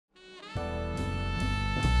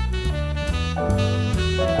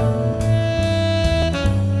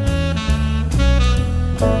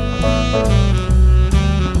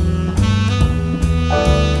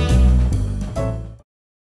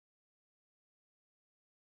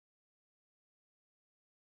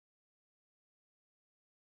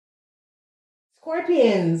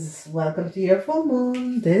Scorpions, welcome to your full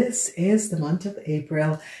moon. This is the month of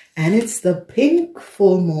April and it's the pink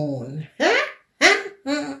full moon.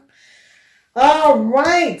 All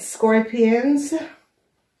right, Scorpions,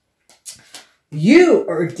 you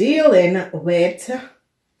are dealing with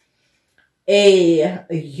a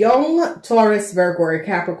young Taurus, Virgo, or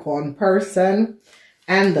Capricorn person.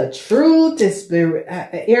 And the truth is,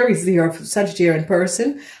 Aries, Leo, Sagittarian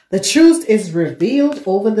person, the truth is revealed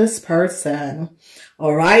over this person.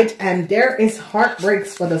 All right. And there is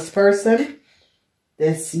heartbreaks for this person.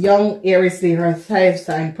 This young Aries, Leo,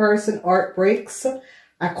 sign person, heartbreaks.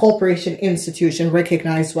 A corporation institution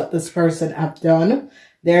recognize what this person have done.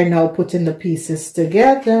 They're now putting the pieces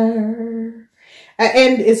together. An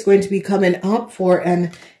end is going to be coming up for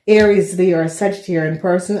an Aries, Leo, or Sagittarian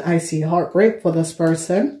person. I see heartbreak for this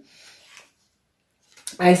person.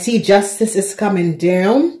 I see justice is coming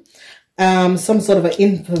down. Some sort of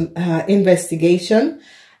an investigation.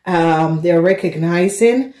 They're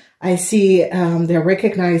recognizing. I see they're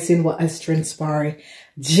recognizing what has transpired.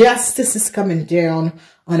 Justice is coming down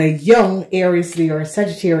on a young Aries, Leo, or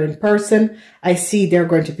Sagittarian person. I see they're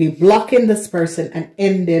going to be blocking this person and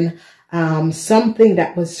ending something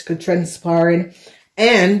that was transpiring.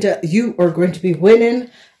 And you are going to be winning,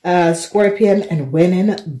 Scorpion, and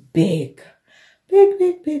winning big. Big,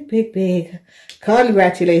 big, big, big, big.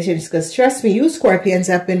 Congratulations, because trust me, you Scorpions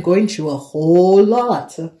have been going through a whole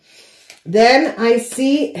lot. Then I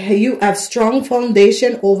see you have strong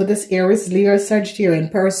foundation over this Aries, Leo,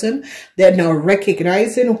 Sagittarian person. They're now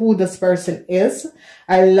recognizing who this person is.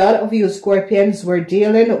 A lot of you Scorpions were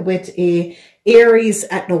dealing with a Aries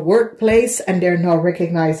at the workplace, and they're now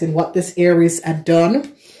recognizing what this Aries had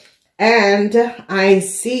done. And I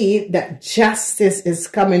see that justice is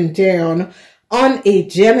coming down on a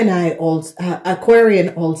Gemini, also Aquarian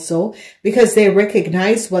also, because they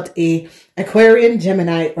recognize what a Aquarian,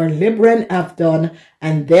 Gemini, or Libran have done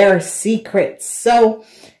and their secrets. So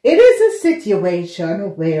it is a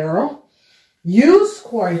situation where you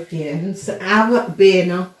Scorpions have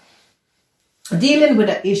been dealing with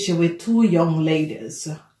an issue with two young ladies.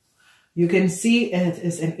 You can see it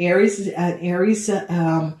is an Aries,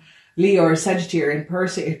 Leo, or Sagittarian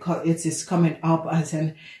person. It is coming up as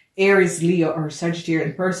an Aries, Leo, or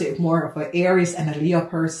Sagittarian person. It's more of an Aries and a Leo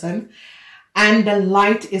person. And the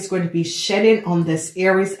light is going to be shedding on this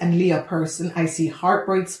Aries and Leo person. I see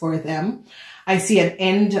heartbreaks for them. I see an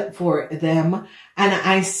end for them. And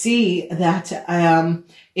I see that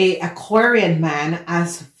a Aquarian man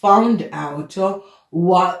has found out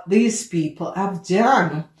what these people have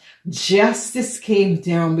done. Justice came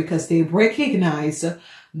down because they recognize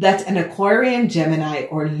that an Aquarian, Gemini,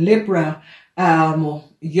 or Libra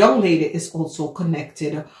young lady is also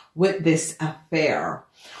connected with this affair.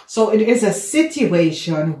 So it is a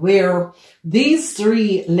situation where these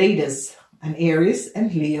three ladies, an Aries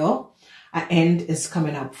and Leo, an end is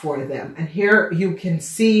coming up for them. And here you can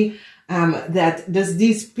see that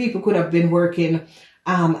these people could have been working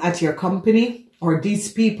at your company, or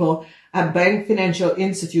these people, a bank, financial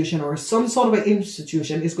institution, or some sort of an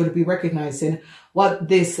institution is going to be recognizing what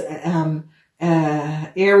this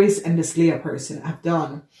Aries and this Leo person have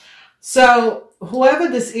done. So whoever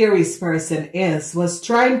this Aries person is was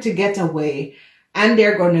trying to get away, and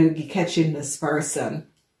they're going to be catching this person.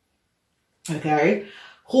 Okay.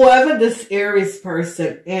 Whoever this Aries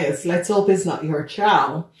person is, let's hope it's not your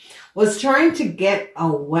child, was trying to get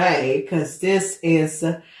away, because this is,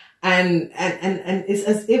 and it's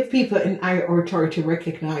as if people in higher authority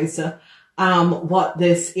recognize what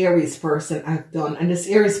this Aries person have done. And this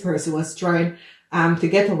Aries person was trying to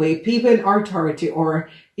get away. People in authority, or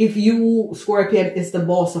if you Scorpion is the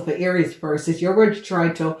boss of an Aries person, you're going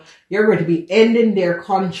to be ending their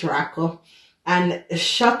contract and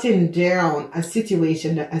shutting down a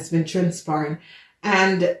situation that has been transpiring.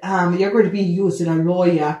 And you're going to be using a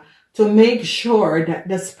lawyer to make sure that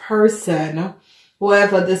this person,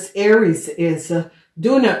 whoever this Aries is,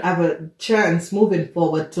 do not have a chance moving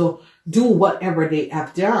forward to do whatever they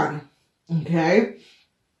have done. Okay.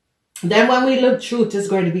 Then when we look, truth is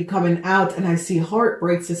going to be coming out, and I see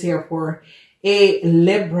heartbreaks is here for a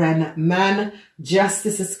Libran man.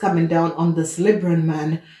 Justice is coming down on this Libran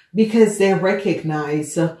man because they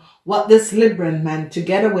recognize what this Libran man,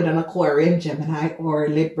 together with an Aquarian, Gemini, or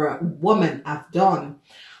Libra woman, have done.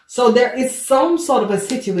 So there is some sort of a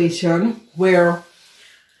situation where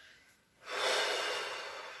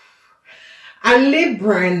a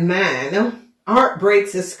Libran man,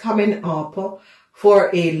 heartbreaks is coming up for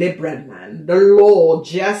a Libran man. The law,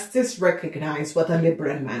 justice, recognize what a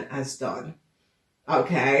Libran man has done.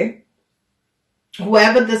 Okay.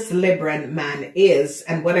 whoever this Libran man is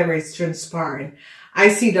and whatever is transpiring, I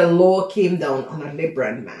see the law came down on a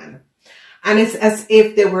Libran man. And it's as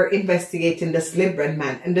if they were investigating this Libran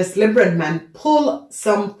man, and this Libran man pulled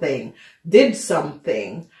something, did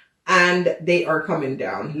something, and they are coming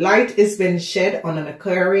down. Light is being shed on an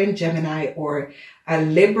Aquarian, Gemini, or a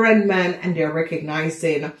Libran man, and they're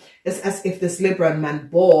recognizing, it's as if this Libran man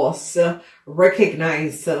boss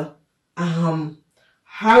recognize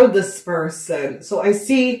how this person. So I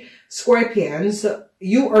see Scorpions,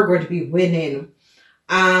 you are going to be winning.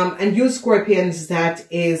 And you Scorpions that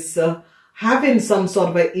is having some sort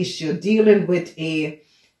of an issue, dealing with a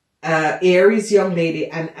Aries young lady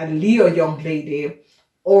and a Leo young lady,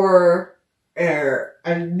 or a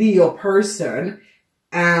Leo person,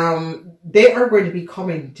 they are going to be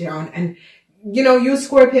coming down. And, you know, you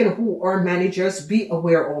Scorpion who are managers, be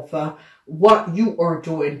aware of what you are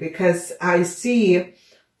doing, because I see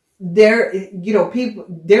there, you know, people,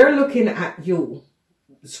 they're looking at you,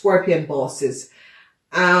 Scorpion bosses.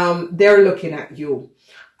 They're looking at you.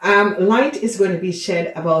 Light is going to be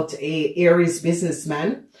shed about a Aries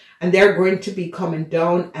businessman, and they're going to be coming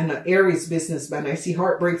down. And an Aries businessman, I see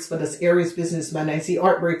heartbreaks for this Aries businessman. I see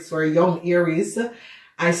heartbreaks for a young Aries.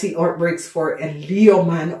 I see heartbreaks for a Leo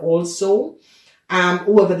man also.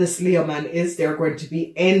 Whoever this Leo man is, they're going to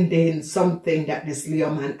be ending something that this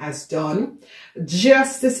Leo man has done.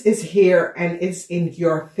 Justice is here and it's in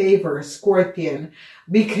your favor, Scorpion,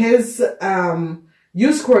 because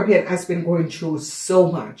you Scorpion has been going through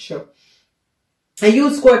so much. And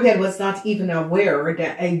you Scorpion was not even aware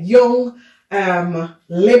that a young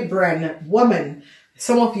Libran woman,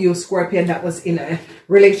 some of you Scorpion that was in a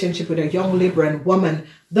relationship with a young Libran woman,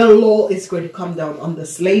 the law is going to come down on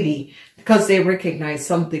this lady because they recognize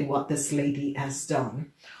something what this lady has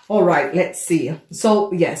done. All right, let's see.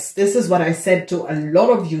 So yes, this is what I said to a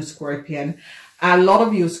lot of you Scorpion. A lot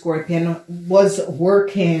of you Scorpion was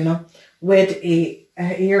working with a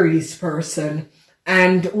Aries person,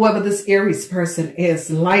 and whoever this Aries person is,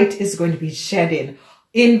 light is going to be shedding.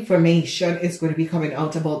 Information is going to be coming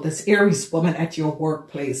out about this Aries woman at your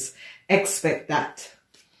workplace. Expect that.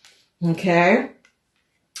 Okay.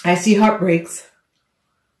 I see heartbreaks.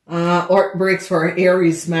 Heartbreaks for an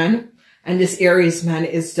Aries man. And this Aries man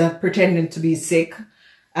is pretending to be sick.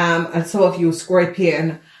 And some of you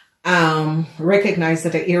Scorpion recognize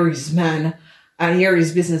that an Aries man, an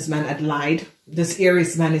Aries businessman had lied. This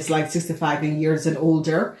Aries man is like 65 years and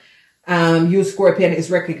older. You Scorpion is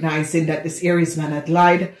recognizing that this Aries man had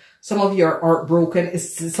lied. Some of you are heartbroken.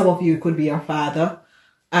 Some of you, it could be your father.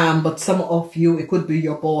 But some of you, it could be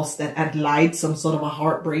your boss that had lied, some sort of a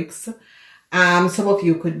heartbreaks. Some of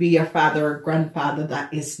you could be your father or grandfather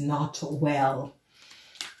that is not well.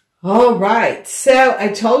 All right. So I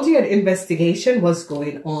told you an investigation was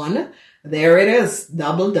going on. There it is.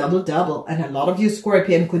 Double, double, double. And a lot of you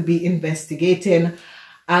Scorpion could be investigating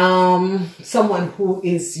someone who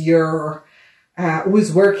is your, who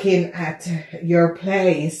is working at your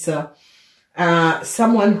place.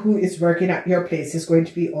 Someone who is working at your place is going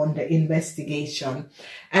to be on the investigation.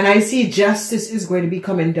 And I see justice is going to be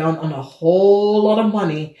coming down on a whole lot of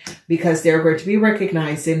money, because they're going to be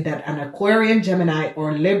recognizing that an Aquarian, Gemini,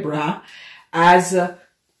 or Libra has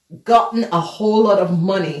gotten a whole lot of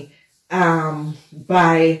money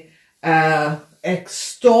by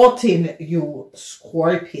extorting you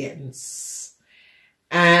Scorpions.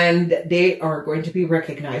 And they are going to be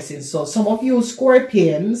recognizing. So some of you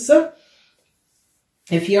Scorpions,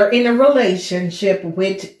 if you're in a relationship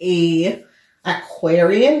with a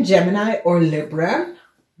Aquarian, Gemini, or Libran,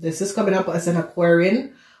 this is coming up as an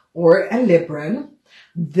Aquarian or a Libran,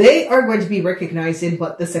 they are going to be recognizing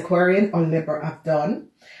what this Aquarian or Libra have done,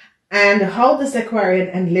 and how this Aquarian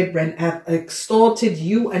and Libran have extorted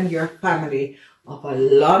you and your family of a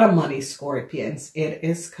lot of money, Scorpions. It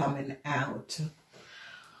is coming out.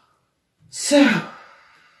 So,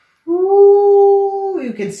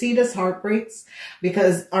 you can see this heartbreaks,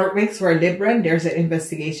 because heartbreaks for a Libran, there's an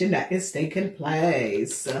investigation that is taking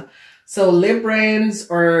place. So Librans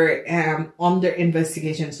are under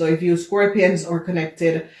investigation. So if you Scorpions are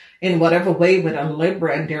connected in whatever way with a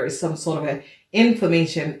Libran, there is some sort of an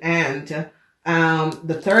information, and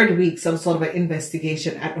the third week, some sort of an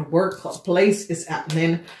investigation at the workplace is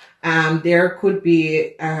happening. There could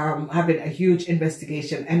be having a huge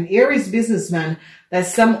investigation. An Aries businessman that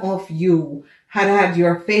some of you had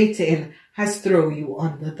your faith in has thrown you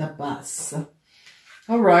under the bus.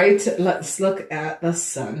 All right, let's look at the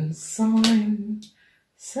sun sign.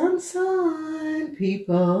 Sun sign,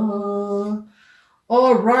 people.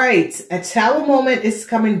 All right, a tower moment is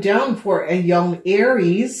coming down for a young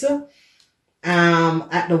Aries.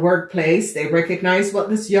 at the workplace. They recognize what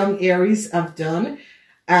this young Aries have done.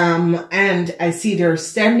 And I see they're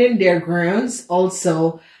standing their grounds.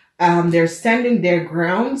 Also, they're standing their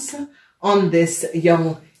grounds on this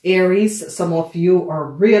young Aries. Some of you are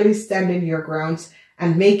really standing your grounds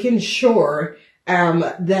and making sure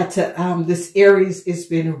that this Aries is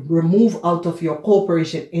being removed out of your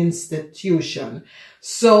corporation institution.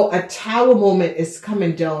 So a Tower moment is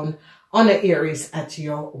coming down on an Aries at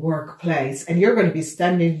your workplace, and you're going to be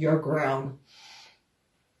standing your ground.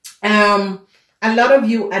 A lot of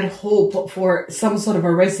you had hope for some sort of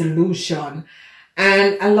a resolution,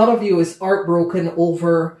 and a lot of you is heartbroken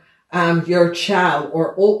over your child,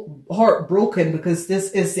 or heartbroken because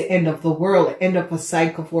this is the end of the world, end of a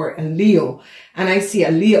cycle for a Leo. And I see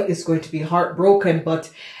a Leo is going to be heartbroken, but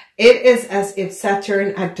it is as if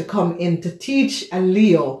Saturn had to come in to teach a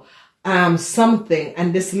Leo something,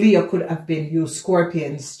 and this Leo could have been you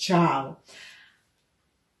Scorpion's child.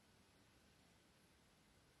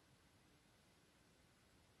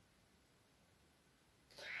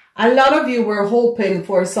 A lot of you were hoping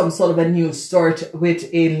for some sort of a new start with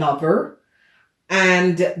a lover.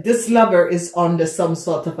 And this lover is under some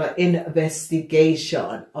sort of an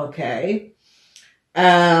investigation, okay?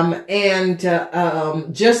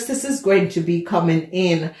 Justice is going to be coming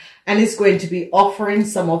in, and it's going to be offering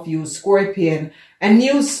some of you Scorpion a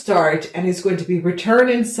new start, and it's going to be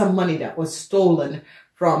returning some money that was stolen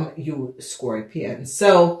from you Scorpion.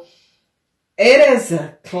 So it is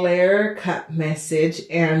a clear-cut message,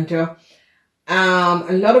 and a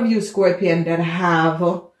lot of you Scorpion that have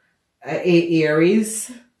a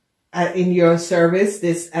Aries in your service,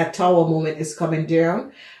 this Tower moment is coming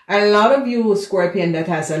down. A lot of you Scorpion that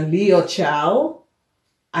has a Leo child,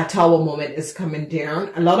 a Tower moment is coming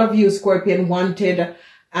down. A lot of you Scorpion wanted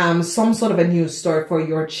some sort of a new start for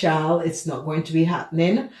your child. It's not going to be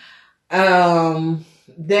happening. Then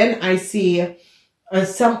I see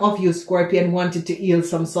some of you Scorpion wanted to heal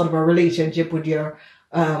some sort of a relationship with your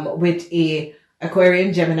with a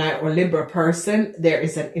Aquarian, Gemini, or Libra person. There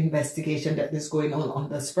is an investigation that is going on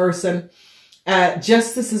this person.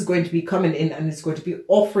 Justice is going to be coming in, and it's going to be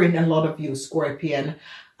offering a lot of you Scorpion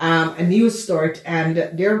a new start, and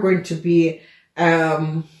they're going to be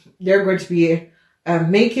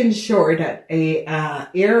making sure that a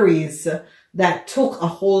Aries that took a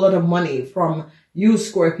whole lot of money from you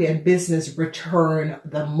Scorpion business return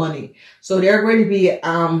the money. So they're going to be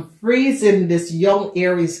freezing this young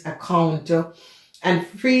Aries account and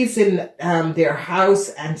freezing their house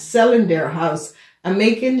and selling their house and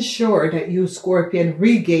making sure that you Scorpion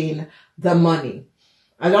regain the money.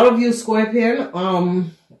 A lot of you Scorpion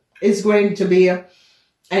is going to be,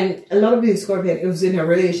 and a lot of you Scorpion who's in a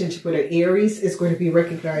relationship with an Aries is going to be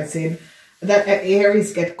recognizing that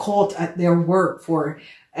Aries get caught at their work for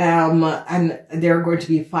and they're going to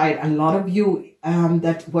be fight. A lot of you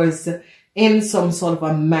that was in some sort of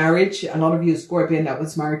a marriage, a lot of you Scorpion that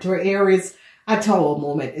was married to an Aries, a Tower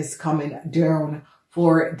moment is coming down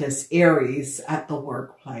for this Aries at the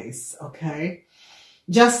workplace, okay?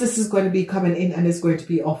 Justice is going to be coming in, and is going to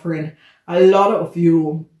be offering a lot of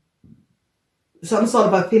you some sort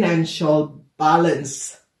of a financial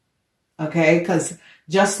balance, okay? Because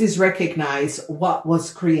justice recognize what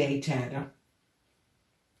was created.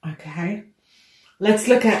 Okay, let's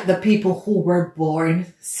look at the people who were born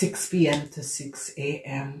 6 p.m. to 6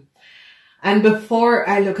 a.m. And before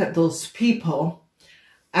I look at those people,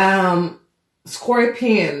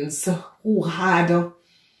 Scorpions who had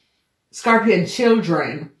Scorpion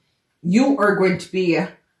children, you are going to be,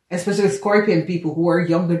 especially Scorpion people who are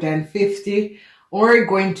younger than 50, are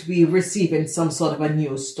going to be receiving some sort of a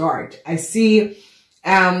new start. I see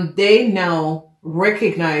they now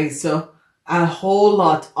recognize a whole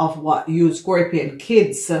lot of what you Scorpion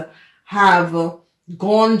kids have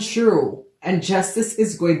gone through, and justice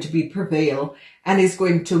is going to be prevail, and is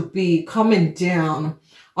going to be coming down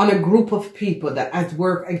on a group of people that has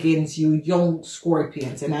worked against you young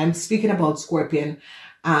Scorpions. And I'm speaking about Scorpion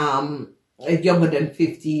younger than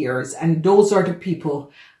 50 years, and those are the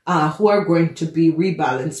people who are going to be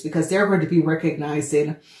rebalanced, because they're going to be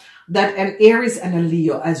recognizing that an Aries and a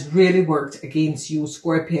Leo has really worked against you,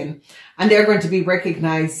 Scorpion. And they're going to be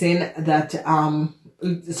recognizing that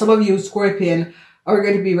some of you, Scorpion, are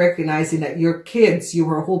going to be recognizing that your kids, you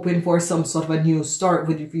were hoping for some sort of a new start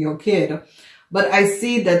with your kid. But I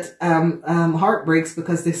see that heartbreaks,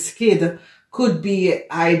 because this kid could be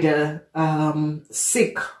either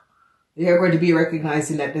sick. You're going to be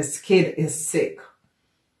recognizing that this kid is sick.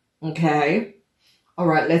 Okay. All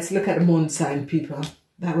right, let's look at the moon sign people.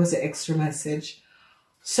 That was an extra message.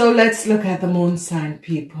 So let's look at the moon sign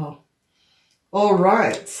people. All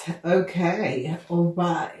right. Okay. All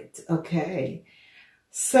right. Okay.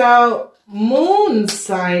 So moon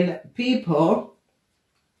sign people,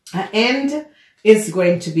 an end is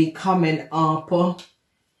going to be coming up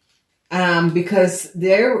because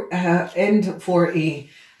they're end for a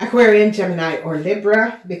Aquarian, Gemini, or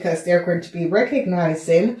Libra, because they're going to be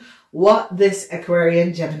recognizing what this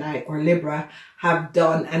Aquarian, Gemini, or Libra have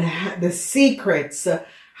done and the secrets,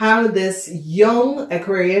 how this young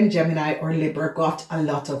Aquarian, Gemini, or Libra got a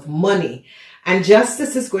lot of money. And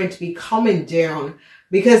justice is going to be coming down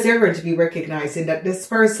because they're going to be recognizing that this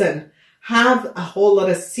person have a whole lot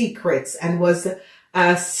of secrets and was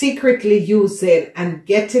secretly using and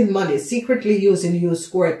getting money, secretly using you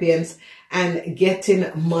Scorpions and getting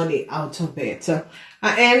money out of it. And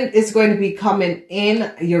it's going to be coming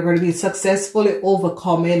in. You're going to be successfully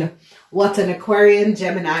overcoming what an Aquarian,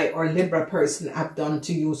 Gemini, or Libra person have done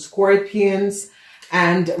to you Scorpions,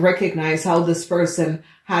 and recognize how this person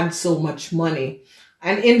had so much money.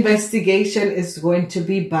 An investigation is going to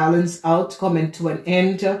be balanced out, coming to an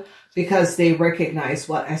end, because they recognize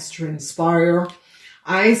what has transpired.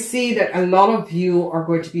 I see that a lot of you are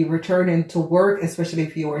going to be returning to work, especially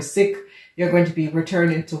if you are sick. You're going to be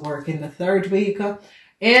returning to work in the 3rd week.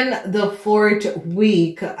 In the 4th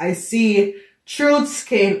week, I see truths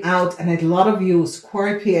came out, and a lot of you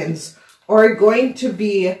Scorpions are going to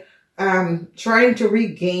be trying to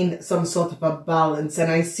regain some sort of a balance. And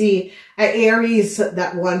I see an Aries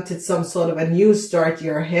that wanted some sort of a new start.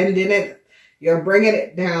 You're ending it. You're bringing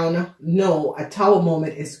it down. No, a Tower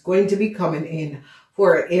moment is going to be coming in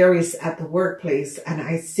for Aries at the workplace. And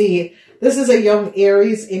I see this is a young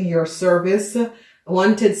Aries in your service,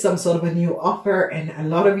 wanted some sort of a new offer, and a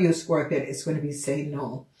lot of you Scorpion is going to be saying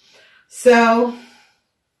no. So,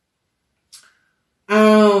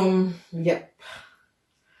 yep.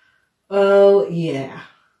 Oh, yeah.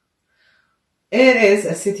 It is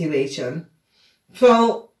a situation.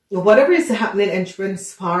 So, whatever is happening and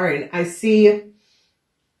transpiring, I see an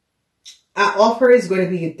offer is going to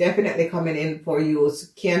be definitely coming in for you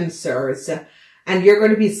Cancers, and you're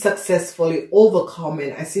going to be successfully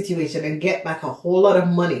overcoming a situation and get back a whole lot of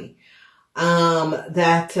money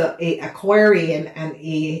that a Aquarian and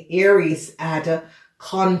a Aries had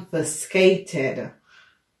confiscated.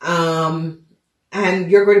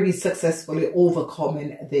 And you're going to be successfully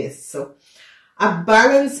overcoming this. So a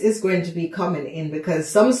balance is going to be coming in because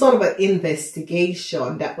some sort of an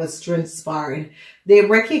investigation that was transpiring, they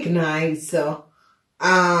recognize an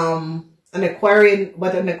Aquarian,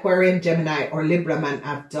 what an Aquarian, Gemini, or Libra man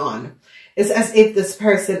have done. It's as if this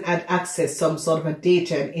person had access to some sort of a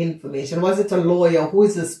data and information. Was it a lawyer? Who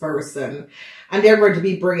is this person? And they're going to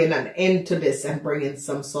be bringing an end to this and bringing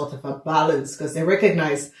some sort of a balance because they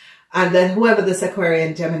recognize, and then whoever this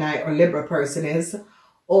Aquarian, Gemini, or Libra person is,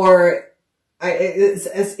 or it's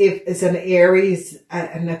as if it's an Aries,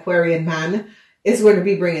 an Aquarian man, is going to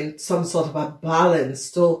be bringing some sort of a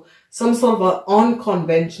balance to some sort of an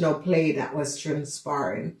unconventional play that was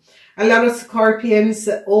transpiring. A lot of Scorpions,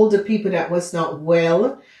 older people that was not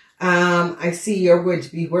well, I see you're going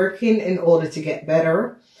to be working in order to get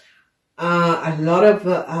better. A lot of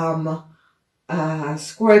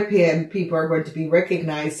Scorpion people are going to be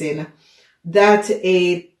recognizing that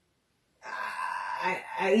a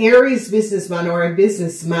Aries businessman or a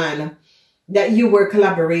businessman that you were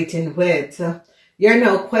collaborating with, you're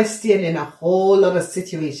now questioning a whole lot of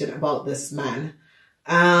situation about this man.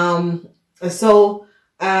 A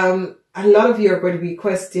lot of you are going to be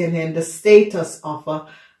questioning the status of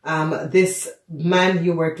this man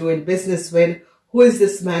you were doing business with. Who is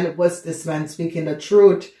this man? Was this man speaking the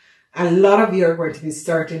truth? A lot of you are going to be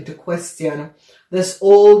starting to question this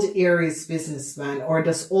old Aries businessman or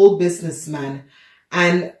this old businessman,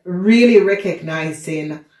 and really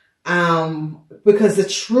recognizing, because the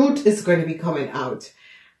truth is going to be coming out,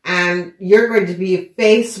 and you're going to be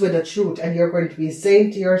faced with the truth, and you're going to be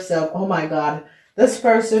saying to yourself, oh my God, this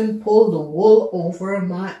person pulled the wool over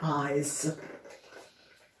my eyes.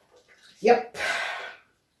 Yep.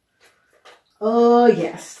 Oh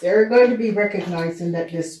yes, they're going to be recognizing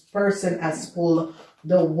that this person has pulled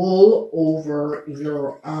the wool over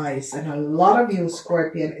your eyes. And a lot of you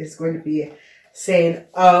Scorpion is going to be saying,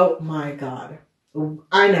 oh my God,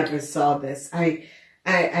 I never saw this. I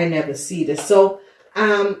never see this. So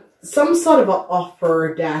some sort of an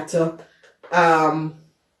offer that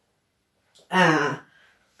an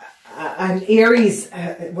Aries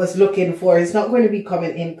was looking for is not going to be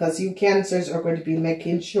coming in, because you Cancers are going to be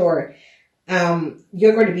making sure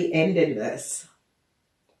you're going to be ending this.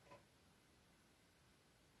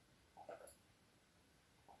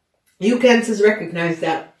 You Cancers recognize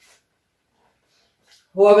that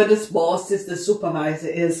whoever this boss is, the supervisor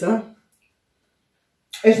is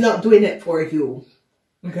not doing it for you.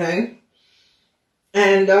 Okay?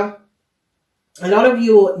 And a lot of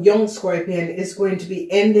you young Scorpion is going to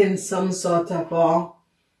be ending some sort of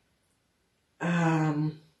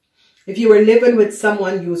if you were living with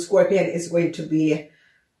someone, you Scorpion is going to be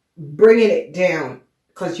bringing it down,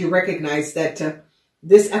 because you recognize that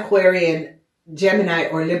this Aquarian, Gemini,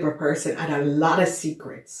 or Libra person had a lot of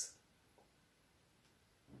secrets.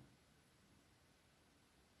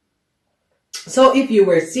 So if you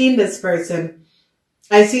were seeing this person,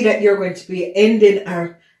 I see that you're going to be ending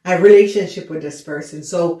a relationship with this person.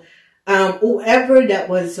 So whoever that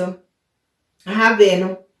was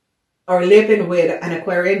having or living with an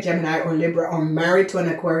Aquarian, Gemini, or Libra, or married to an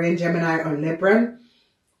Aquarian, Gemini, or Libra,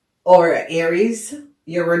 or Aries,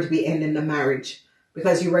 you're going to be ending the marriage,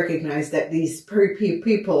 because you recognize that these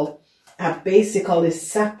people have basically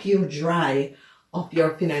sucked you dry of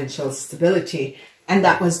your financial stability. And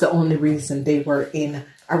that was the only reason they were in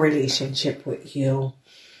a relationship with you.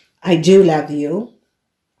 I do love you.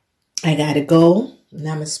 I gotta go.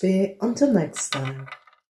 Namaste. Until next time.